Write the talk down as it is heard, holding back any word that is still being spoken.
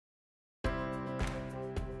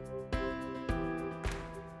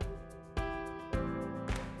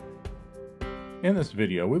In this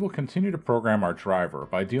video, we will continue to program our driver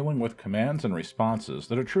by dealing with commands and responses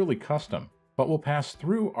that are truly custom, but will pass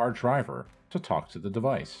through our driver to talk to the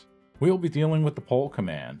device. We will be dealing with the poll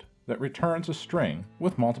command that returns a string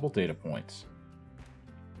with multiple data points.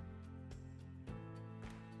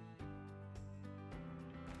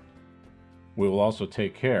 We will also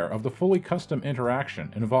take care of the fully custom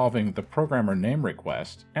interaction involving the programmer name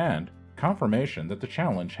request and confirmation that the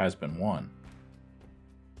challenge has been won.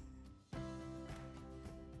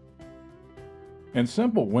 In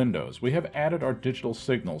simple Windows, we have added our digital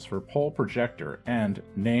signals for poll projector and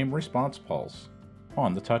name response pulse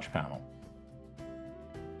on the touch panel.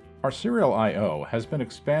 Our serial I/O has been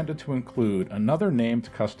expanded to include another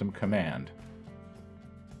named custom command,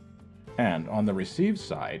 and on the receive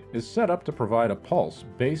side is set up to provide a pulse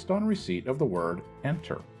based on receipt of the word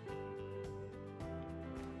enter.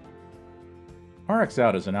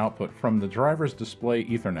 RxOut is an output from the driver's display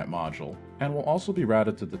Ethernet module and will also be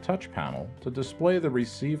routed to the touch panel to display the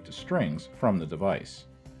received strings from the device.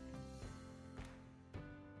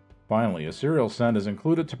 Finally, a serial send is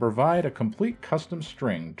included to provide a complete custom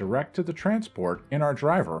string direct to the transport in our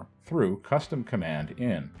driver through custom command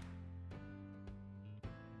in.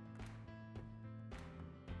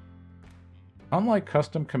 Unlike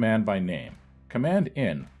custom command by name, command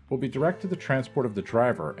in will be direct to the transport of the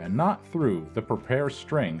driver and not through the prepare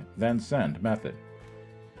string then send method.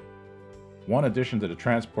 One addition to the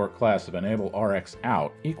transport class of enable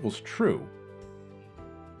RxOut equals true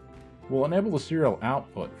will enable the serial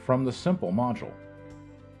output from the simple module.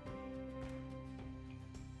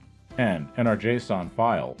 And in our JSON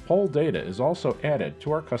file, poll data is also added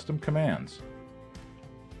to our custom commands.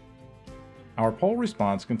 Our poll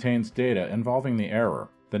response contains data involving the error,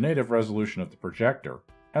 the native resolution of the projector,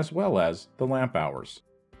 as well as the lamp hours.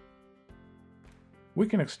 We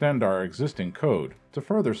can extend our existing code to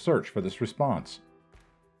further search for this response.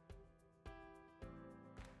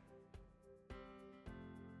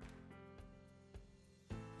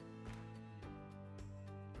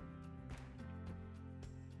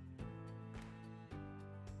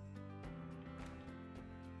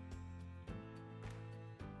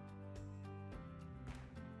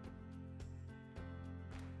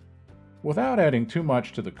 Without adding too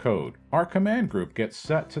much to the code, our command group gets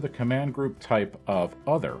set to the command group type of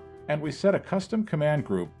Other, and we set a custom command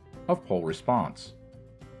group of poll response.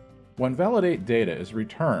 When validate data is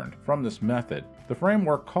returned from this method, the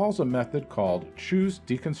framework calls a method called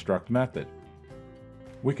choose_deconstruct method.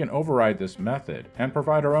 We can override this method and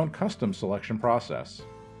provide our own custom selection process.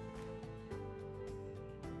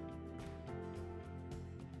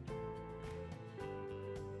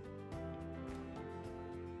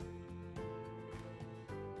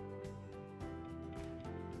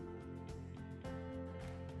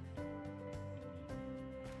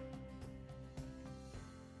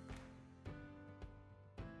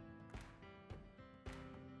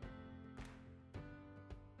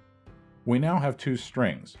 We now have two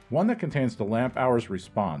strings, one that contains the lamp hours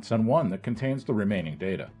response and one that contains the remaining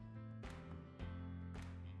data.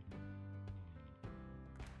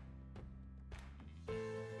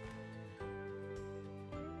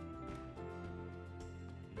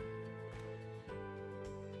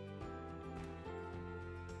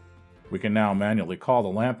 We can now manually call the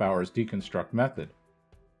lamp hours deconstruct method.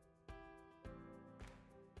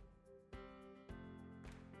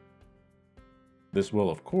 This will,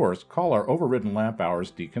 of course, call our overridden lamp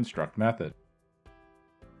hours deconstruct method.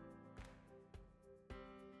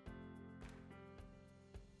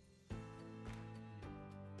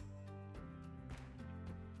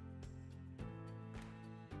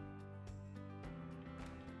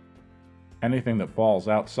 Anything that falls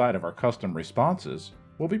outside of our custom responses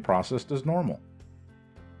will be processed as normal.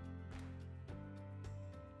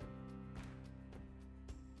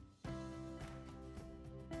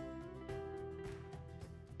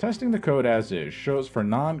 Testing the code as is shows for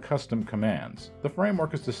non-custom commands, the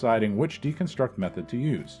framework is deciding which deconstruct method to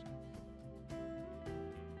use.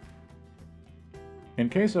 In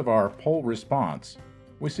case of our poll response,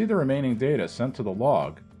 we see the remaining data sent to the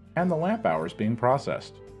log and the lamp hours being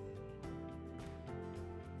processed.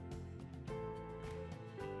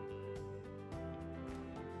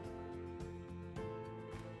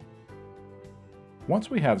 Once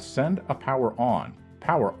we have send a power on,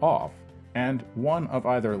 power off, and one of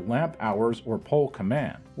either lamp hours or poll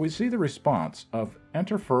command, we see the response of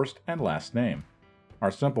enter first and last name.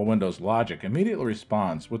 Our simple Windows logic immediately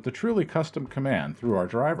responds with the truly custom command through our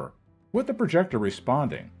driver, with the projector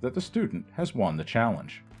responding that the student has won the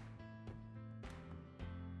challenge.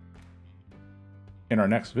 In our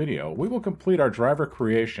next video, we will complete our driver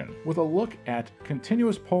creation with a look at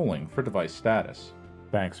continuous polling for device status.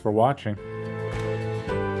 Thanks for watching.